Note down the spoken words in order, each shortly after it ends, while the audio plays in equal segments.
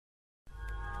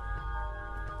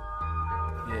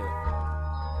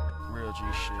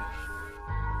Real G shit.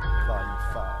 Volume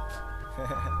 5.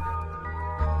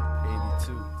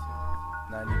 82.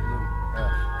 90 blue.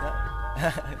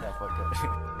 Nah, fuck that.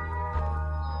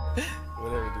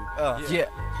 Whatever, dude. Yeah,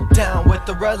 down with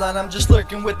the red line, I'm just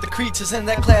lurking with the creatures and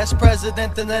that class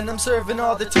president, and then I'm serving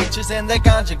all the teachers and that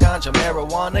ganja,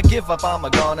 marijuana. Give up, I'm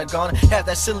gonna have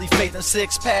that silly faith and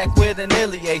six-pack with an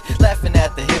Iliade. Laughing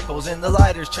at the hippos and the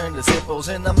lighters turn to zippos,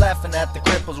 and I'm laughing at the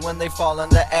cripples when they fall on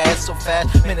the ass so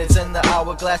fast. Minutes in the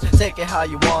hourglass, take it how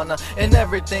you wanna, and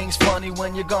everything's funny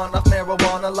when you're gone off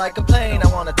marijuana like a plane. I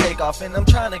wanna take off and I'm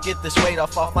trying to get this weight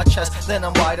off my chest. Then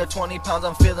I'm wider, 20 pounds,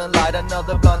 I'm feeling light.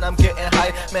 Another blunt, I'm getting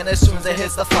high. Man, as soon as it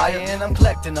hits the fire, and I'm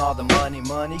collecting all the money,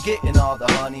 getting all the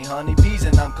honey bees,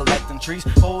 and I'm collecting trees.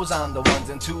 Hoes on the ones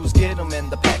and twos, get them in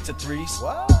the packs of threes.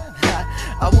 What?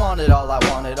 I want it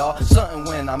all, something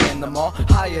when I'm in the mall,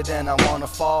 higher than I wanna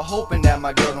fall, hoping that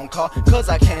my girl don't call, cause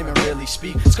I can't even really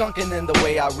speak. Skunking in the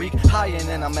way I reek, higher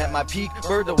than I'm at my peak,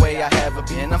 bird the way I have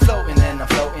been. I'm floating and I'm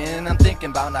floating, and I'm thinking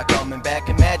about not coming back.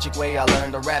 In magic way I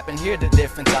learned to rap and hear the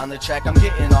difference on the track. I'm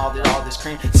getting all this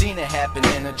cream, seen it happen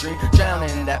in a dream,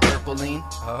 drowning in that purple lean.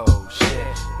 Oh shit,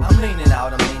 I'm leaning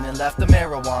out, I'm leaning left, the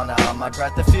marijuana on my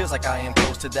breath. It feels like I am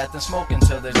close to death and smoking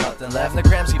till there's nothing left. The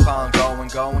grams keep on going,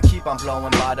 keep on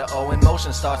blowing by the O, and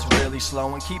motion starts really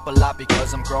slow and keep a lot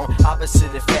because I'm growing.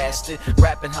 Opposite it fasted,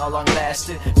 rapping how long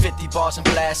lasted, 50 bars and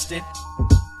blasted.